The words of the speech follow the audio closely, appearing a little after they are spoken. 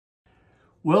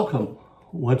Welcome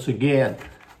once again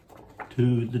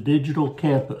to the digital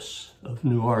campus of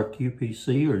Newark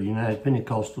UPC, or United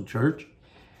Pentecostal Church,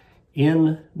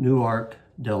 in Newark,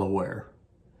 Delaware.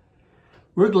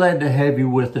 We're glad to have you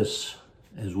with us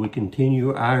as we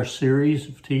continue our series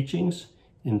of teachings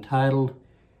entitled,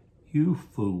 You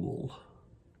Fool.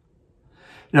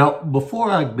 Now,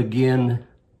 before I begin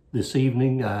this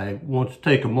evening, I want to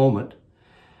take a moment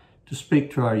to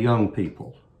speak to our young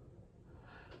people.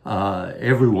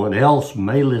 Everyone else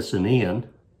may listen in,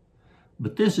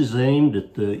 but this is aimed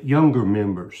at the younger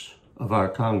members of our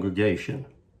congregation.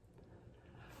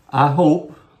 I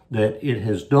hope that it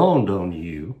has dawned on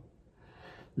you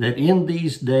that in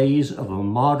these days of a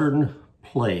modern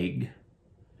plague,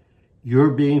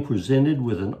 you're being presented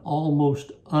with an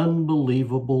almost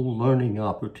unbelievable learning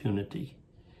opportunity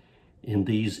in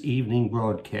these evening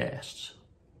broadcasts.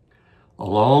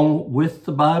 Along with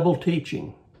the Bible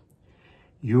teaching,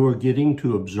 you are getting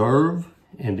to observe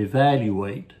and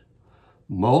evaluate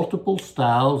multiple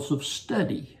styles of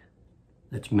study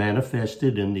that's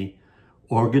manifested in the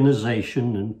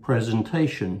organization and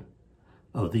presentation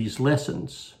of these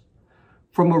lessons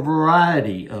from a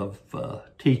variety of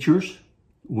teachers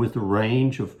with a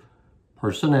range of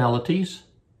personalities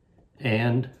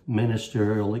and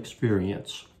ministerial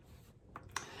experience.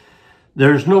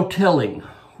 There's no telling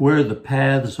where the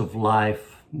paths of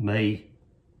life may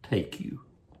take you.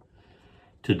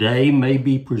 Today may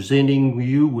be presenting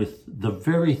you with the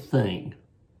very thing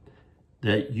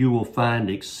that you will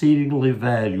find exceedingly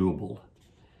valuable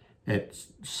at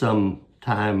some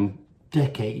time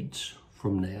decades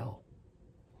from now.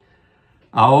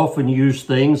 I often use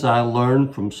things I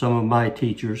learned from some of my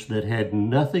teachers that had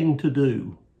nothing to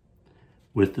do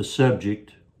with the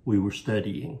subject we were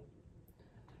studying.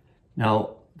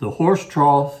 Now, the horse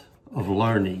trough of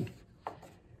learning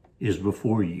is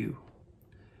before you.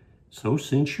 So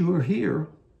since you are here,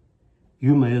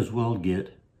 you may as well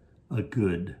get a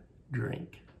good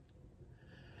drink.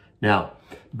 Now,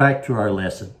 back to our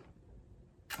lesson.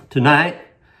 Tonight,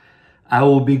 I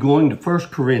will be going to 1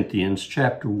 Corinthians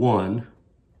chapter 1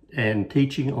 and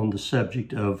teaching on the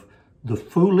subject of the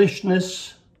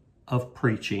foolishness of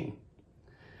preaching.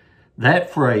 That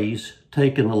phrase,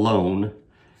 taken alone,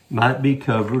 might be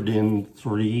covered in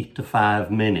 3 to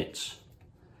 5 minutes.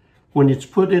 When it's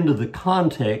put into the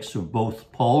context of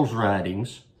both Paul's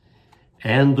writings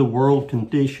and the world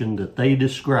condition that they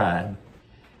describe,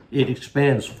 it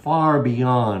expands far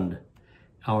beyond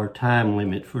our time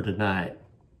limit for tonight.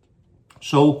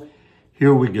 So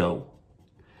here we go.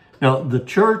 Now, the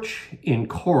church in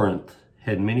Corinth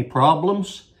had many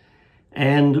problems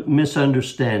and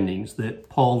misunderstandings that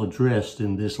Paul addressed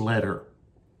in this letter.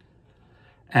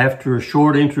 After a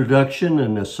short introduction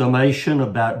and a summation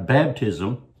about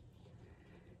baptism,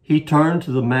 he turned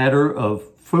to the matter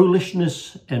of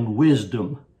foolishness and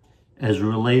wisdom as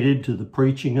related to the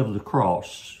preaching of the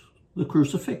cross, the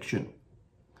crucifixion.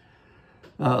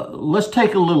 Let's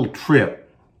take a little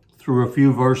trip through a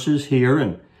few verses here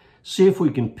and see if we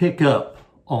can pick up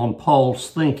on Paul's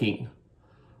thinking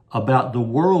about the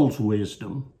world's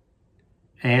wisdom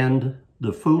and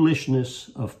the foolishness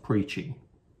of preaching.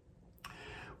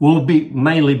 We'll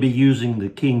mainly be using the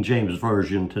King James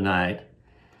Version tonight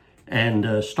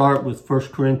and start with 1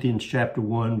 Corinthians chapter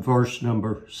 1, verse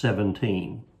number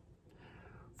 17.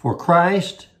 For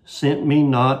Christ sent me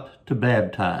not to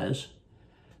baptize,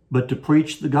 but to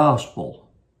preach the gospel,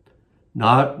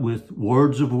 not with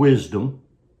words of wisdom.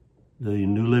 The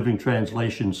New Living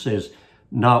Translation says,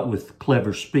 not with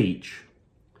clever speech,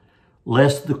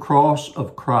 lest the cross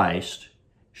of Christ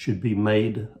should be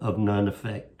made of none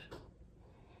effect.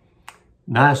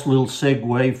 Nice little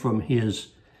segue from his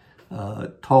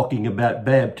talking about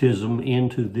baptism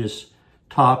into this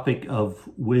topic of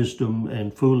wisdom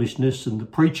and foolishness and the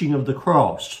preaching of the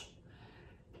cross,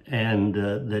 and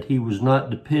that he was not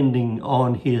depending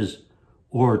on his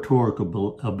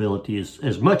oratorical abilities.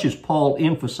 As much as Paul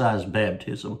emphasized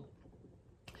baptism,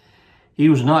 he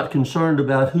was not concerned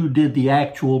about who did the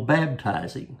actual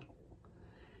baptizing.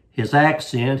 His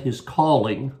accent, his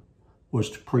calling, was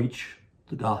to preach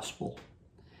the gospel.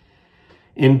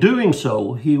 In doing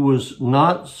so, he was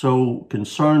not so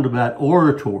concerned about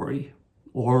oratory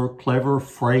or clever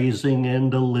phrasing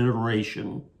and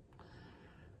alliteration,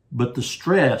 but the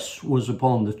stress was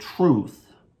upon the truth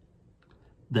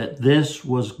that this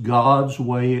was God's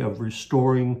way of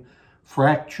restoring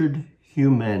fractured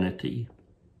humanity,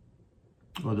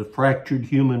 or the fractured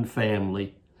human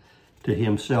family, to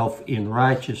himself in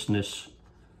righteousness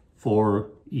for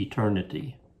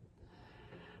eternity.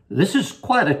 This is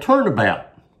quite a turnabout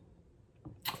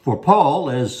for Paul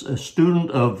as a student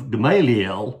of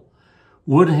Gamaliel,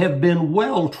 would have been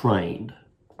well trained,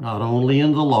 not only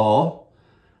in the law,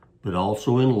 but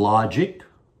also in logic,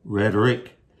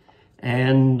 rhetoric,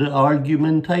 and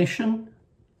argumentation.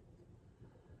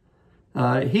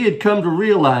 He had come to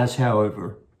realize,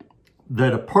 however,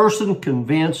 that a person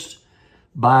convinced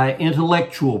by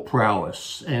intellectual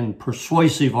prowess and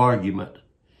persuasive argument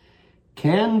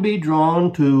can be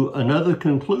drawn to another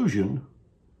conclusion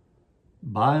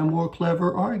by a more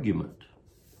clever argument.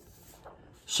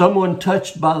 Someone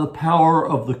touched by the power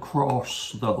of the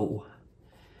cross, though,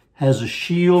 has a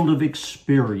shield of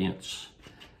experience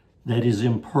that is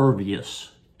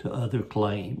impervious to other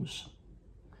claims.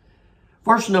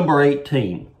 Verse number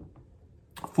 18,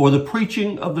 for the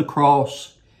preaching of the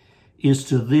cross is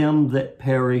to them that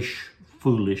perish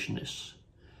foolishness,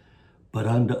 but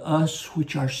unto us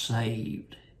which are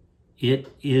saved,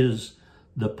 it is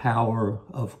the power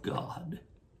of God.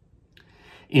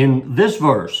 In this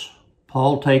verse,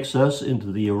 Paul takes us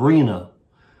into the arena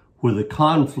where the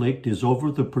conflict is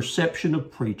over the perception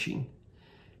of preaching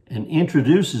and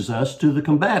introduces us to the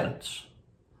combatants,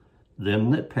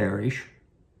 them that perish,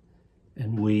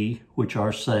 and we which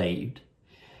are saved,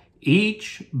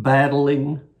 each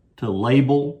battling to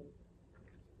label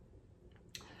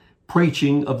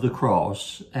preaching of the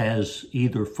cross as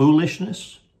either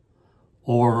foolishness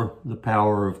or the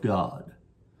power of God.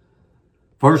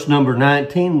 Verse number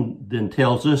 19 then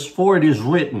tells us, for it is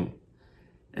written,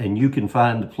 and you can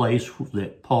find the place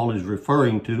that Paul is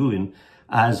referring to in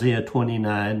Isaiah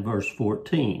 29, verse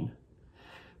 14.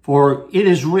 For it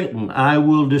is written, I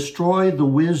will destroy the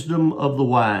wisdom of the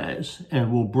wise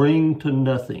and will bring to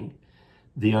nothing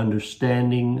the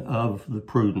understanding of the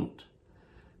prudent.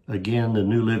 Again, the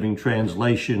New Living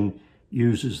Translation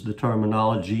uses the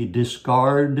terminology,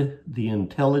 discard the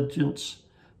intelligence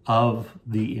of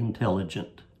the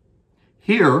intelligent.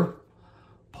 Here,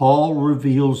 Paul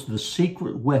reveals the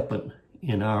secret weapon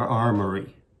in our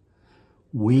armory.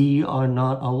 We are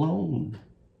not alone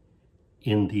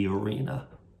in the arena.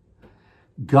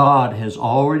 God has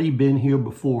already been here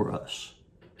before us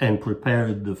and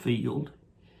prepared the field.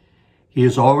 He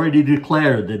has already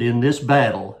declared that in this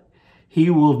battle, he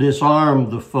will disarm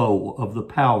the foe of the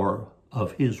power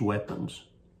of his weapons.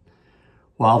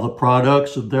 While the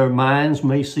products of their minds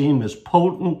may seem as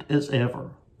potent as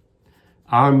ever,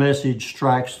 our message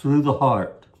strikes through the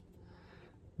heart,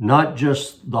 not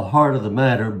just the heart of the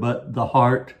matter, but the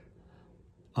heart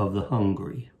of the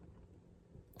hungry.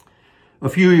 A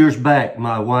few years back,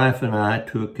 my wife and I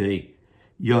took a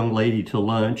young lady to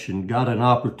lunch and got an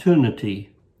opportunity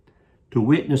to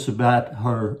witness about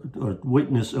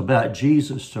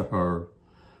Jesus to her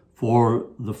for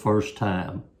the first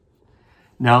time.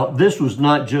 Now, this was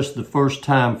not just the first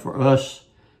time for us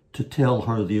to tell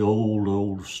her the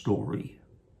old story,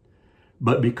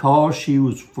 but because she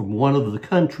was from one of the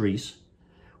countries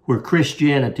where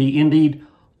Christianity, indeed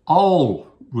all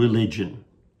religion,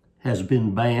 has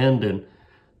been banned and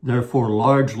therefore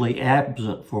largely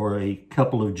absent for a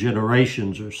couple of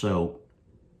generations or so.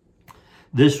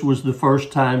 This was the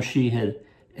first time she had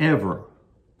ever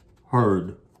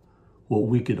heard what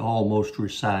we could almost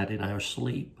recite in our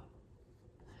sleep.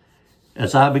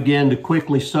 As I began to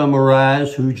quickly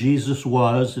summarize who Jesus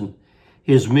was and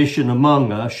his mission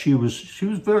among us, she was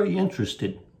very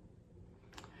interested.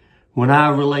 When I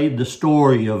relayed the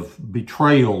story of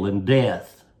betrayal and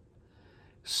death,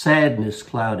 sadness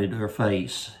clouded her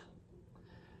face.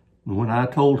 And when I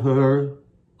told her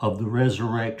of the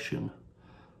resurrection,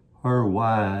 her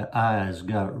wide eyes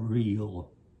got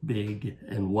real big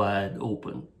and wide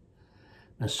open.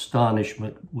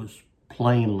 Astonishment was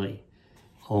plainly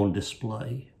on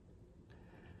display.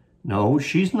 No,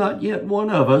 she's not yet one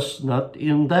of us, not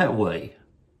in that way.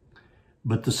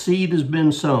 But the seed has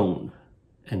been sown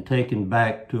and taken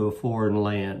back to a foreign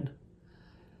land.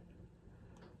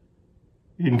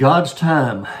 In God's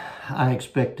time, I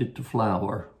expect it to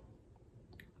flower.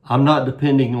 I'm not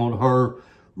depending on her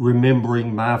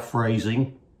remembering my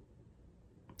phrasing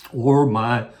or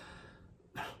my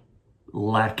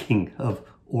lacking of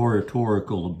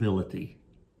oratorical ability.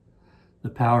 The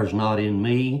power's not in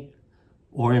me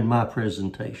or in my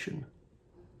presentation.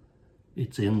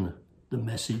 It's in the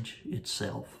message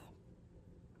itself.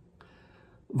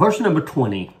 Verse number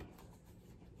 20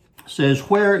 says,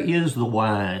 where is the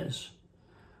wise?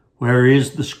 Where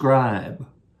is the scribe?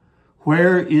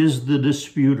 Where is the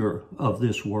disputer of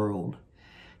this world?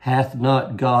 Hath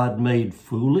not God made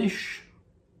foolish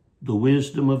the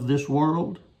wisdom of this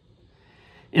world?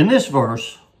 In this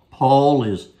verse, Paul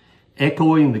is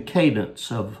echoing the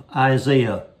cadence of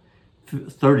Isaiah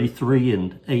 33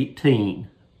 and 18,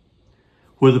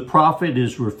 where the prophet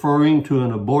is referring to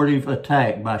an abortive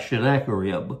attack by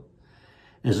Sennacherib.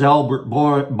 As Albert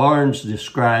Barnes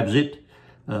describes it,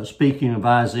 speaking of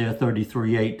Isaiah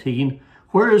 33:18,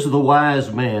 where is the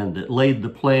wise man that laid the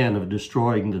plan of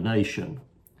destroying the nation?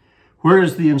 Where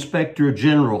is the inspector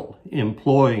general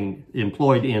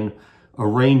employed in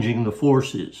arranging the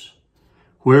forces?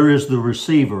 Where is the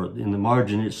receiver? In the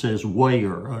margin it says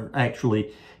weigher, or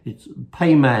actually it's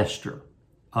paymaster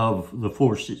of the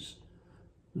forces,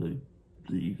 the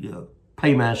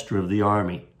paymaster of the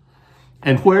army.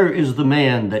 And where is the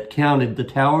man that counted the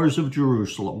towers of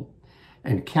Jerusalem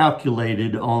and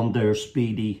calculated on their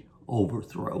speedy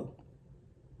overthrow?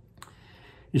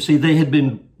 You see, they had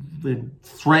been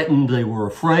threatened, they were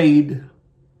afraid,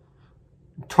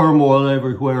 turmoil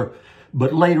everywhere.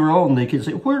 But later on, they could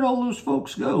say, where'd all those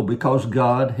folks go? Because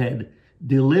God had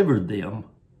delivered them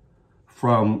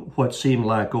from what seemed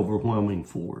like overwhelming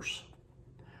force.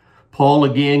 Paul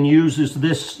again uses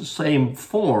this same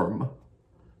form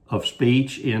of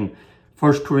speech in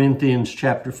 1 Corinthians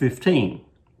chapter 15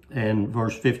 and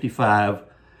verse 55,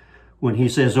 when he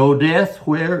says, O death,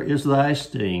 where is thy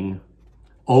sting?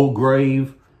 O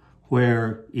grave,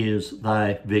 where is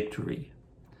thy victory?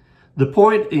 The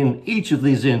point in each of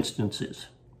these instances,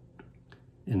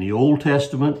 in the Old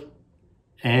Testament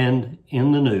and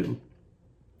in the New,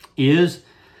 is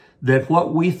that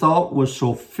what we thought was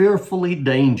so fearfully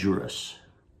dangerous,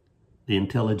 the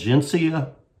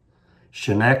intelligentsia,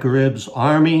 Sennacherib's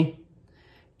army,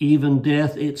 even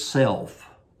death itself,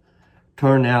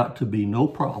 turned out to be no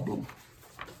problem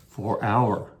for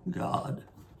our God.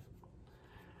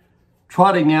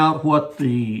 Trotting out what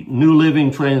the New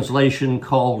Living Translation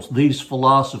calls these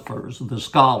philosophers, the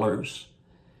scholars,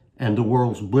 and the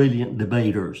world's brilliant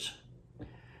debaters,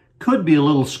 could be a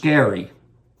little scary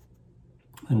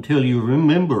until you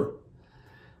remember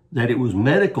that it was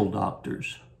medical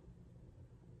doctors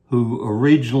who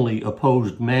originally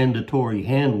opposed mandatory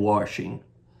hand washing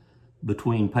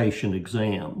between patient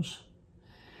exams,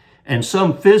 and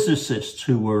some physicists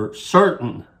who were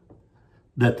certain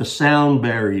that the sound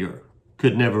barrier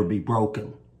could never be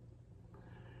broken.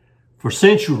 For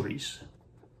centuries,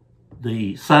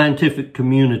 the scientific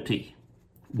community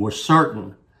was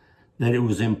certain that it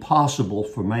was impossible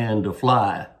for man to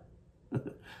fly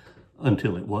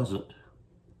until it wasn't.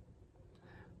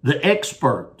 The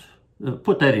expert,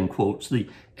 put that in quotes, the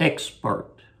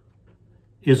expert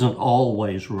isn't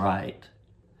always right.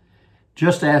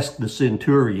 Just ask the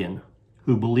centurion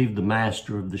who believed the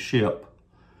master of the ship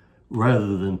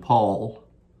rather than Paul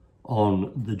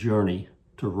on the journey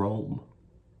to Rome.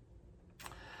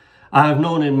 I've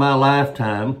known in my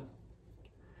lifetime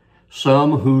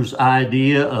some whose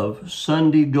idea of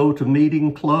Sunday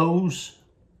go-to-meeting clothes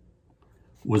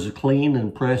was a clean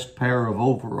and pressed pair of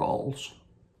overalls.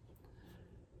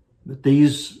 But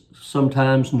these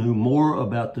sometimes knew more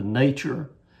about the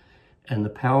nature and the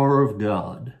power of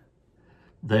God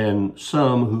than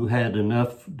some who had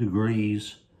enough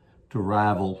degrees to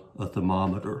rival a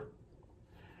thermometer.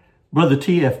 Brother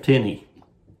T.F. Tenney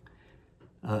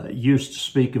used to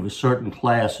speak of a certain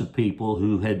class of people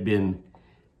who had been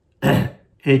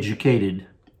educated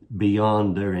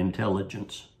beyond their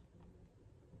intelligence.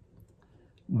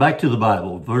 Back to the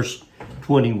Bible, verse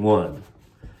 21.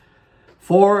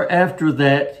 For after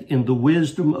that, in the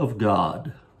wisdom of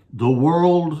God, the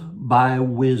world by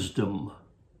wisdom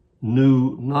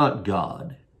knew not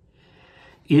God.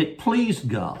 It pleased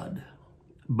God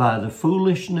by the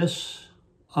foolishness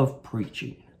of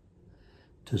preaching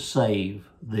to save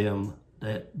them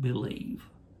that believe.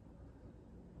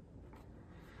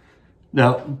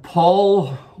 Now,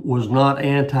 Paul was not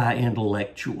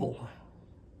anti-intellectual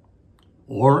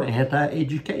or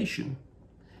anti-education.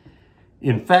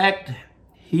 In fact,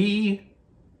 he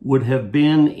would have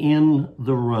been in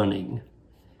the running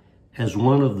as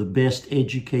one of the best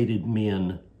educated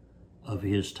men of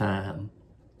his time.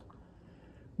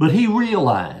 But he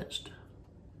realized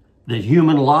that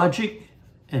human logic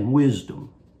and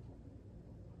wisdom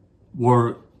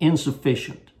were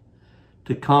insufficient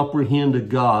to comprehend a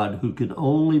God who could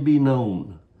only be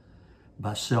known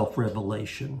by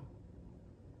self-revelation.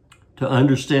 To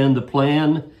understand the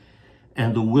plan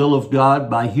and the will of God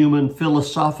by human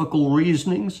philosophical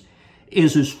reasonings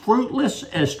is as fruitless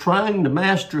as trying to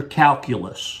master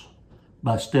calculus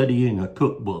by studying a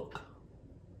cookbook.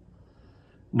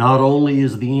 Not only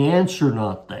is the answer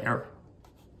not there,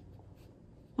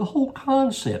 the whole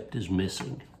concept is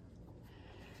missing.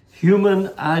 Human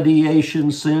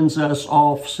ideation sends us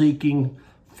off seeking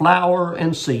flour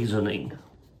and seasoning,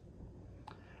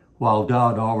 while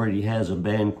God already has a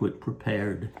banquet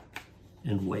prepared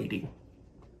and waiting.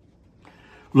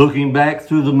 Looking back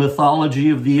through the mythology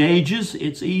of the ages,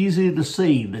 it's easy to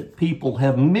see that people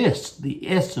have missed the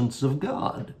essence of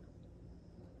God.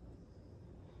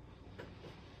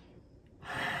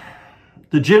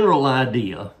 The general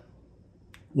idea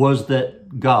was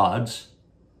that gods,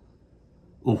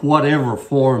 of whatever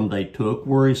form they took,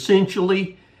 were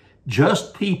essentially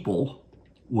just people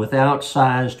with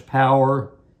outsized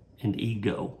power and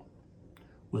ego,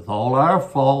 with all our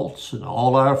faults and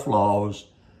all our flaws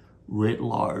writ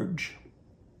large.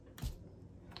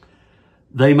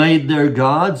 They made their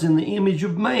gods in the image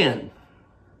of man.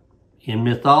 In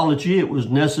mythology, it was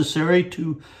necessary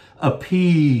to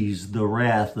appease the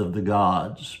wrath of the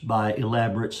gods by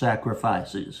elaborate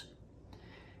sacrifices.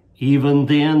 Even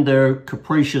then, their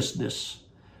capriciousness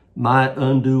might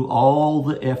undo all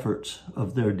the efforts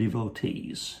of their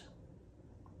devotees.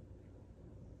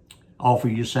 Offer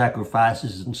your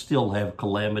sacrifices and still have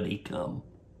calamity come.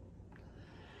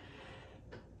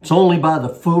 It's only by the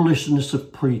foolishness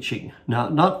of preaching. Now,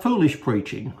 not foolish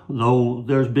preaching, though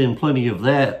there's been plenty of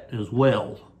that as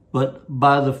well, but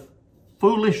by the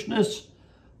foolishness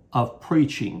of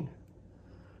preaching,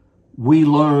 we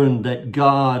learn that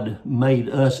God made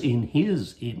us in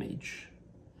His image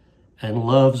and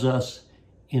loves us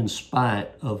in spite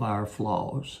of our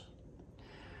flaws.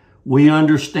 We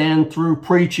understand through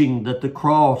preaching that the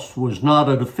cross was not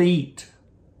a defeat,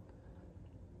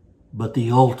 but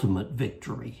the ultimate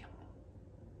victory.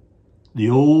 The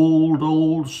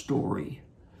old story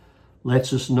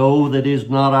lets us know that it is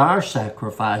not our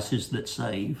sacrifices that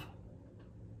save,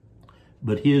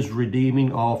 but His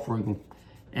redeeming offering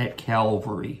at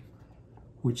Calvary,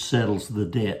 which settles the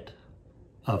debt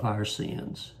of our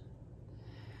sins.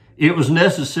 It was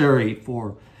necessary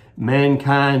for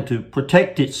mankind to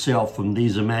protect itself from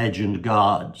these imagined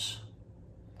gods.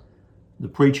 The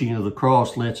preaching of the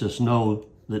cross lets us know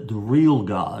that the real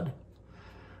God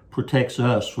protects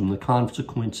us from the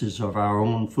consequences of our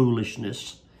own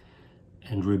foolishness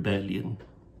and rebellion.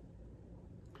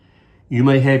 You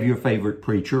may have your favorite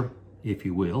preacher, if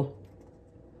you will,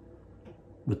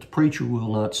 but the preacher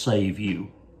will not save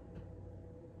you.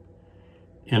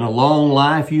 In a long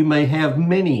life, you may have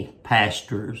many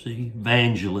pastors,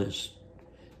 evangelists,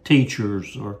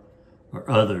 teachers, or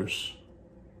others,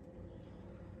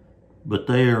 but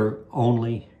they are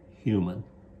only human.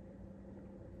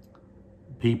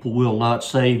 People will not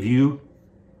save you,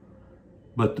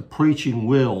 but the preaching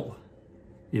will,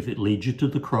 if it leads you to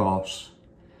the cross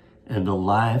and the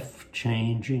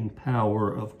life-changing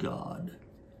power of God.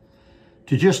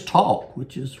 To just talk,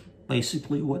 which is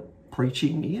basically what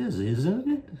preaching is, isn't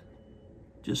it?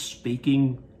 Just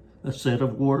speaking a set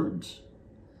of words.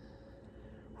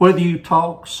 Whether you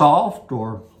talk soft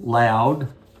or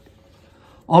loud,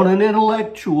 on an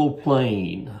intellectual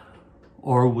plane,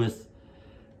 or with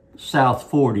South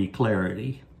 40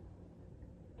 clarity,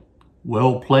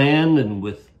 well planned and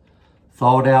with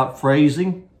thought out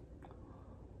phrasing,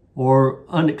 or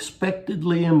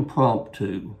unexpectedly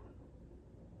impromptu,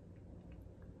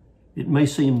 it may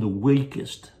seem the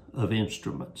weakest of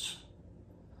instruments.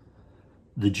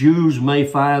 The Jews may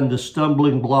find the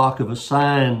stumbling block of a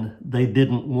sign they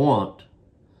didn't want,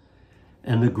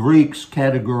 and the Greeks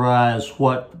categorize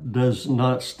what does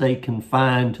not stay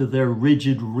confined to their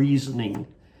rigid reasoning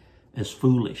as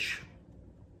foolish.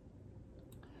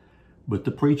 But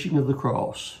the preaching of the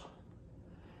cross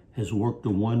has worked a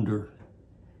wonder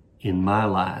in my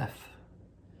life,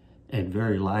 and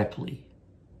very likely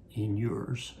in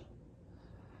yours.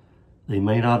 They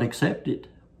may not accept it,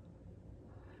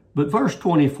 but verse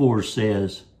 24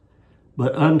 says,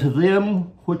 "But unto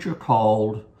them which are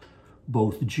called,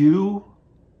 both Jew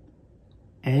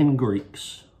and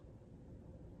Greeks,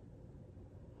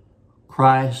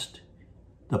 Christ,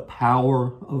 the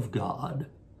power of God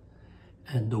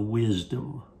and the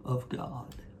wisdom of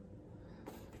God."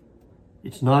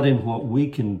 It's not in what we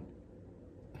can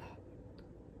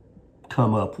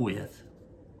come up with.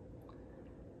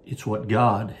 It's what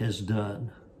God has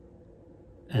done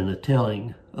and the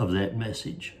telling of that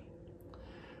message.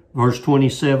 Verse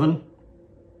 27,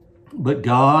 verse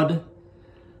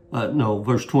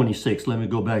 26, let me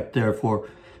go back there. For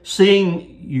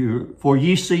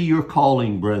ye see your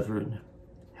calling, brethren,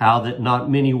 how that not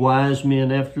many wise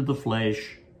men after the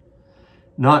flesh,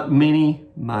 not many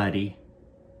mighty,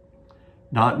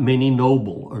 not many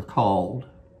noble are called.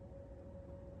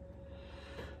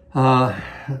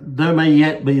 There may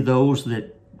yet be those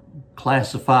that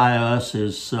classify us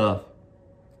as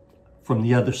from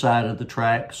the other side of the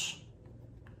tracks,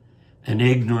 an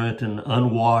ignorant and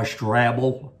unwashed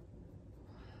rabble.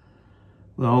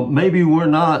 Well, maybe we're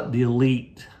not the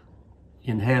elite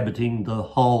inhabiting the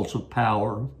halls of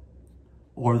power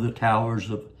or the towers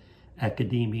of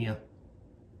academia.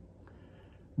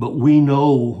 But we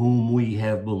know whom we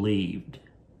have believed,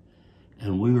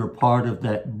 and we are part of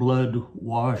that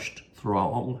blood-washed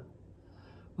throng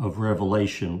of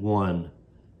Revelation 1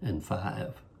 and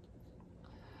 5.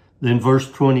 Then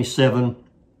verse 27,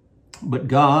 but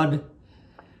God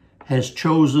has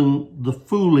chosen the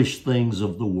foolish things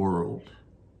of the world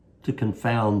to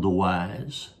confound the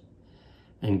wise,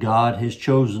 and God has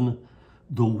chosen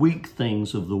the weak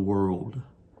things of the world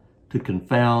to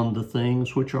confound the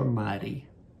things which are mighty.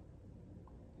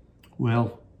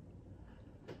 Well,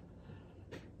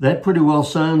 that pretty well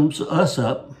sums us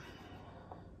up.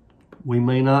 We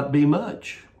may not be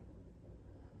much,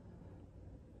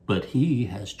 but He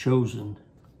has chosen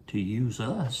to use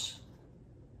us.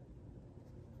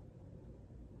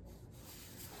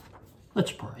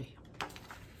 Let's pray.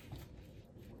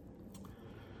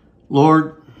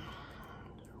 Lord,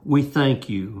 we thank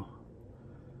you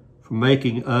for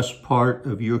making us part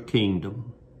of your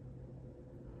kingdom.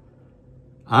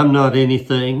 I'm not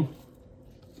anything,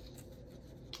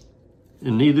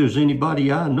 and neither is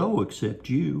anybody I know except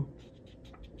you.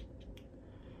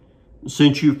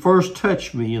 Since you first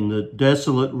touched me in the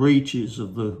desolate reaches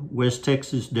of the West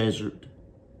Texas desert,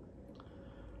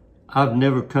 I've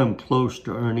never come close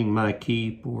to earning my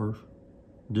keep or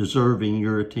deserving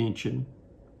your attention.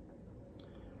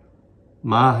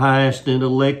 My highest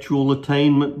intellectual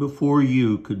attainment before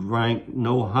you could rank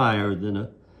no higher than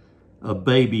a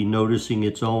baby noticing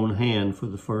its own hand for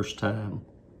the first time.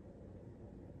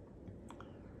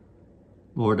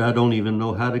 Lord, I don't even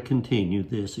know how to continue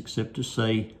this except to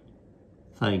say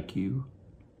thank you.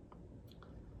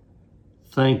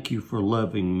 Thank you for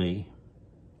loving me.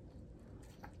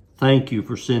 Thank you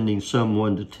for sending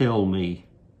someone to tell me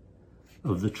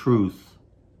of the truth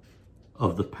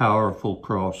of the powerful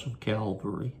cross of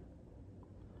Calvary.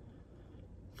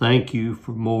 Thank you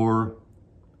for more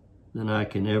than I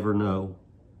can ever know.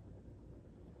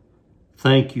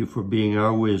 Thank you for being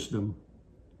our wisdom,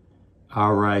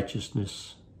 our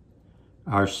righteousness,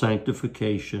 our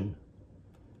sanctification,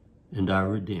 and our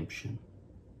redemption.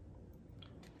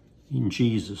 In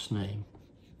Jesus' name,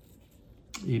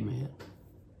 amen.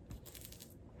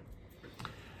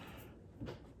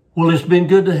 Well, it's been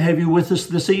good to have you with us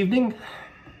this evening.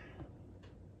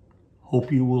 Hope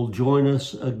you will join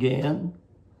us again.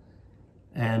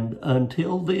 And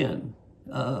until then,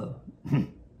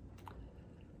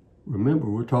 remember,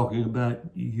 we're talking about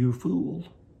you fool.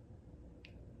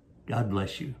 God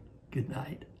bless you. Good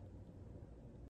night.